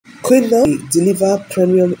Queen Naomi delivered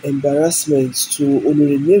premium embarrassment to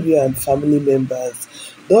olorimariam family members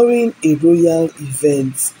during a royal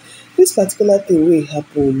event. Dis particular thing wey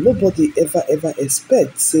happen, nobody ever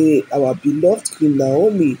expect say our beloved Queen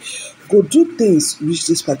Naomi go do things reach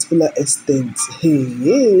dis particular ex ten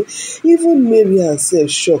t. Even Mariam sef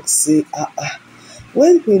shock say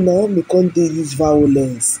when Queen Naomi come dey dis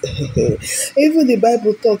violence. Even the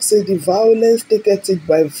bible talk say the violence taketh it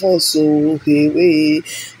by force oo. E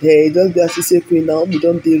just be as if say Queen Naomi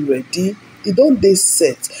don dey ready, e don dey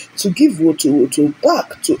set to give woto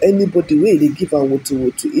back to anybody wey dey give am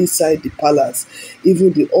woto inside the palace.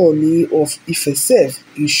 Even the Ooni of Ife sef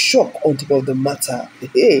e shock on top of the matter.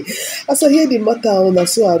 As I hear the matter na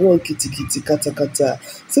so I run kitikiti katakata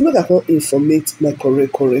say make I come informate my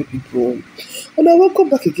correct pipu. Una welcome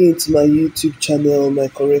back again to my YouTube channel, my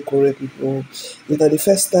correct pipu. If na the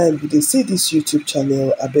first time you dey see this YouTube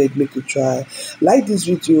channel, abeg make you try like this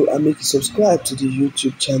video and make you subscribe to the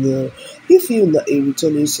YouTube channel. If you na a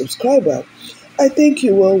returning subscriber, I thank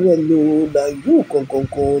you well oo. Na you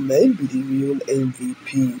gangan na im be the real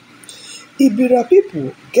MVP. Ibira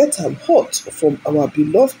pipu get am hot from our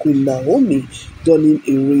beloved Queen Naomi during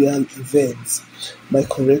a royal event. My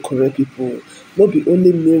correct pipu, no be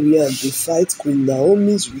only Mariam dey fight Queen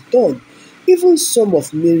Naomi's return, even some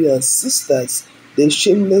of Mariam's sisters dey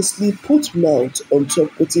shamelessly put mouth on top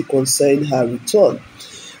wetin concern her return.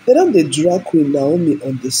 Dem don dey drag Queen Naomi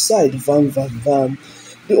on the side vam.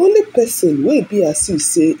 The only person wey be as if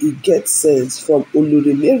say e get sense from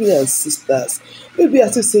olorimariam sisters, wey be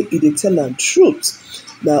as if say e dey tell am truth,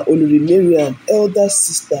 na olorimariam elder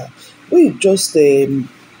sister wey just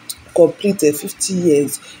complete 50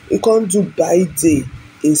 years. E come do birthday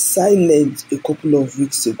in silence a couple of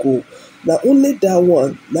weeks ago. Na only that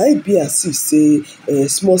one na im be as if say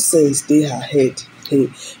small sense dey her head.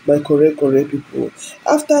 My correct pipu,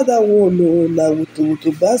 after that one na woto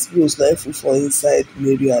gbas na im full for inside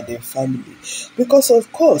Mariam dem family, because of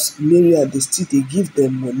course Mariam dey still dey give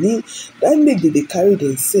dem money, na im make dem dey carry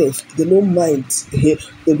themselves, dem no mind to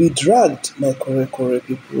be dragged. My correct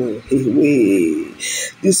pipu,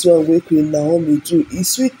 this one wey Queen Naomi do e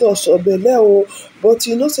sweet us for belle oo, but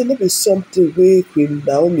you know say no be something wey Queen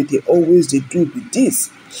Naomi dey always dey do be this.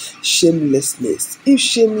 Shamelessness. If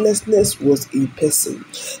shamelessness was a person,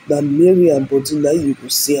 na Mariam body na you go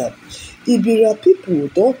see am. Ibira pipu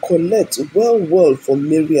don collect well from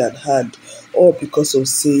Mariam hand, all because of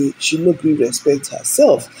say she no gree respect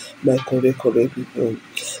herself. My correct pipu,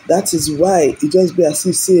 that is why e just be as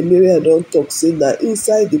if say Mariam don talk say na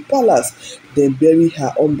inside the palace dem bury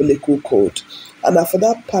her umbilical cord, and na for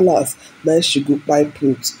that palace na she go kpai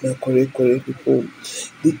put. My correct pipu,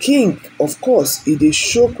 the king of course e dey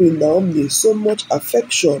show Queen Naomi so much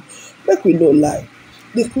affection. Make we no lie,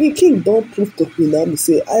 the king don prove to Queen Naomi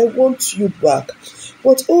say I want you back,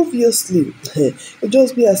 but obviously e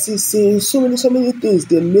just be as if say so many things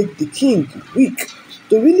dey make the king weak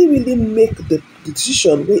to really make the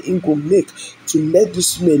decision wey im go make to let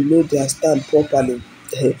dis women know their stand properly.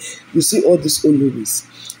 You see all these oloris,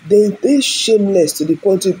 dem dey shameless to the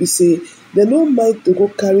point wey be say dem no mind to go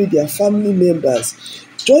carry their family members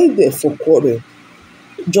join dem for quarrel,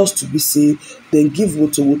 just to be say dem give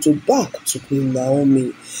woto back to Queen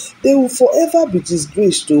Naomi. They will forever be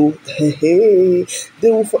disgraced oo. They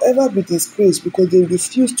will forever be disgraced because they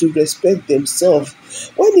refuse to respect themselves.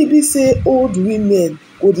 When e be say old women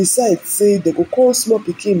go decide say they go come small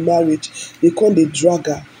pikin marriage, they come dey drag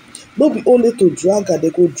her. No be only to drag her,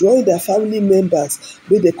 they go join their family members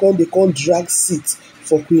wey they come drag seat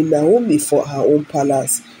for Queen Naomi for her own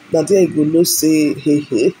palace. Na there you go know say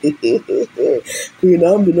Queen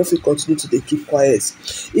Naomi no fit continue to dey keep quiet.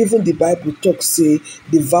 Even the bible talk say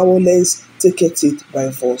the violence taketh it by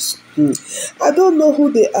force. I don't know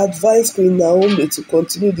who dey advise Queen Naomi to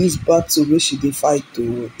continue this battle wey she dey fight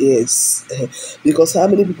oo. Yes, because how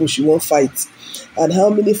many people she wan fight and how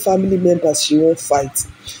many family members she wan fight.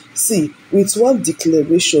 See, with one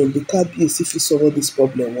declaration the Kabiyesi fit solve all this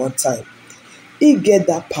problem one time. He get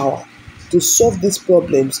that power to solve these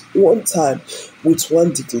problems one time with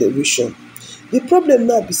one declaration. The problem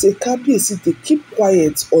now be say Kabiyesi dey keep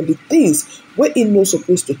quiet on the things wey he no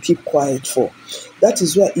suppose to keep quiet for. That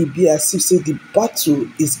is why e be as if say the battle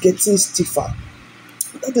is getting stiffer.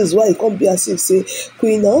 That is why e come be as if say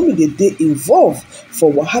Queen Naomi dey involved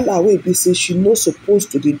for wahala wey be say she no suppose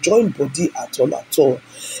to dey join body at all.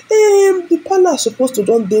 The palace suppose to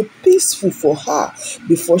don dey peaceful for her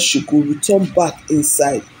before she go return back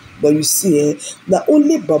inside. But you see na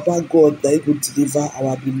only Baba God na im go deliver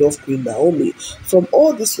our beloved Queen Naomi from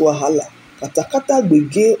all this wahala katakata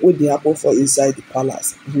gbege wey dey happen for inside the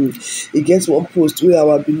palace. E get one post wey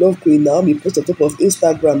our beloved Queen Naomi post on top of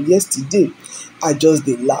Instagram yesterday. I just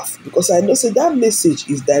dey laugh because I know say that message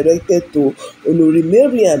is directed to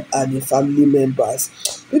olorimariam and im family members.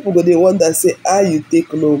 People go dey wonder say how you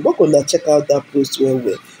take know, make una check out that post well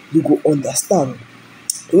well, you go understand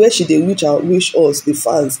where she dey wish us the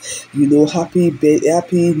fans,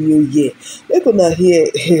 happy new year. Make una hear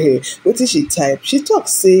wetin she type. She talk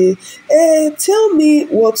say, tell me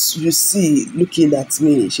what you see looking at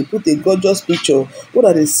me. She put a gorgeous picture wey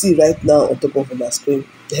I dey see right now on top of una screen.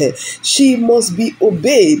 She must be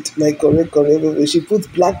obeyed, my correct people. She put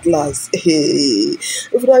black glass.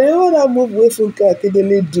 If una remember that move wey Funke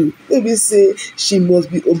Akindele do, wey be say she must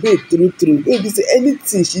be obeyed true true, wey be say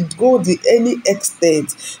anything she go the any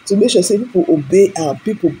extent to make sure say people obey her,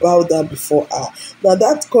 people bow down before her. Na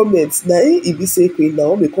that comment na im be say Queen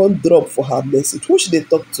Naomi come drop for her message. Who she dey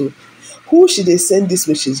talk to? Who she dey send this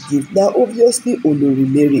message give? Na obviously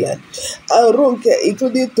olorimariam and Ronke,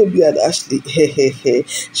 including Toby and Ashley.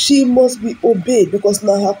 She must be obeyed because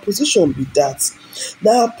na her position be that.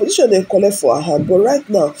 Na her position dem collect for her hand. But right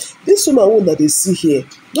now, this woman wey una dey see here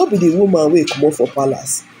no be the woman wey comot for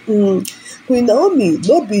palace. Queen Naomi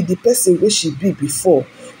no be the person wey she be before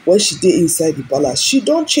when she dey inside the palace. She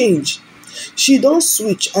don change. She don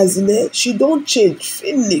switch, as in she don change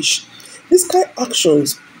finish. This kind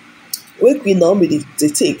actions wey Queen Naomi dey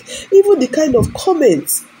take, even the kind of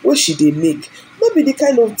comments wey she dey make, no be the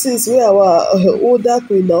kind of things wey our older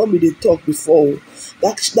Queen Naomi dey talk before.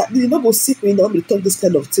 That you no go see Queen Naomi talk this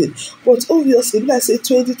kind of thing. But obviously, be like say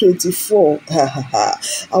 2024,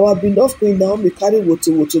 our beloved Queen Naomi carry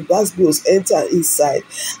woto gbas enter inside,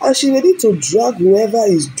 and she ready to drag whoever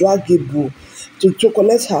is draggable to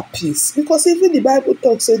collect her peace. Because even the Bible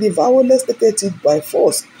talk say the violence taketh it by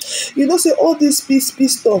force. You know say all this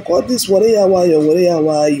peace talk, all this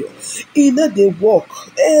wayo, e no dey work.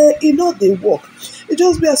 E no dey work. E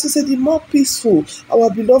just be as if say the more peaceful our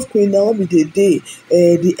beloved Queen Naomi dey,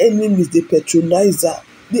 the enemies dey patronize her.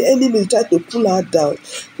 The enemy try to pull her down.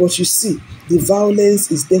 But you see, the violence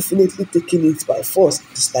is definitely taking it by force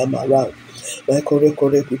this time around. My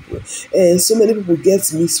correct people. So many people get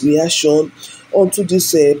misreaction onto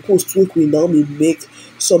this post wey Queen Naomi make.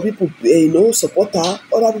 Some people support her.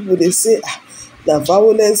 Other people dey say na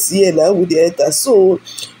violence here na we dey enter. So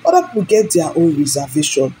other people get their own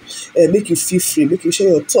reservation. Make you feel free, make you share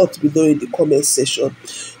your thoughts below in the comment section.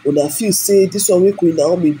 Una feel say this one wey Queen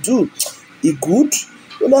Naomi do e good?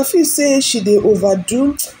 Una feel say she dey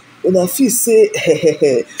overdo? Una feel say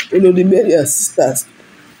olorimariam sisters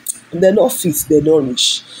dem no fit, dem no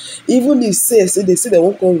reach? Even if say they say dem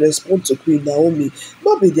wan come respond to Queen Naomi,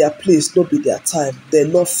 no be their place, no be their time.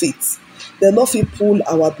 Dem no fit. Dem no fit pull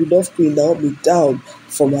our beloved Queen Naomi down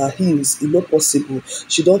from her heels. E no possible.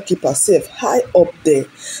 She don keep herself high up there.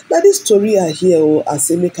 Na this story I hear I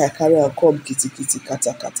say make I carry am come kitikiti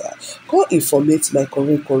katakata. Come informate my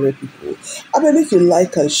correct people. Abeg make you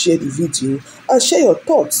like and share the video and share your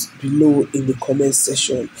thoughts below in the comment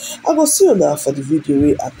section. I go see una for the video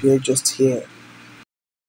wey appear just here.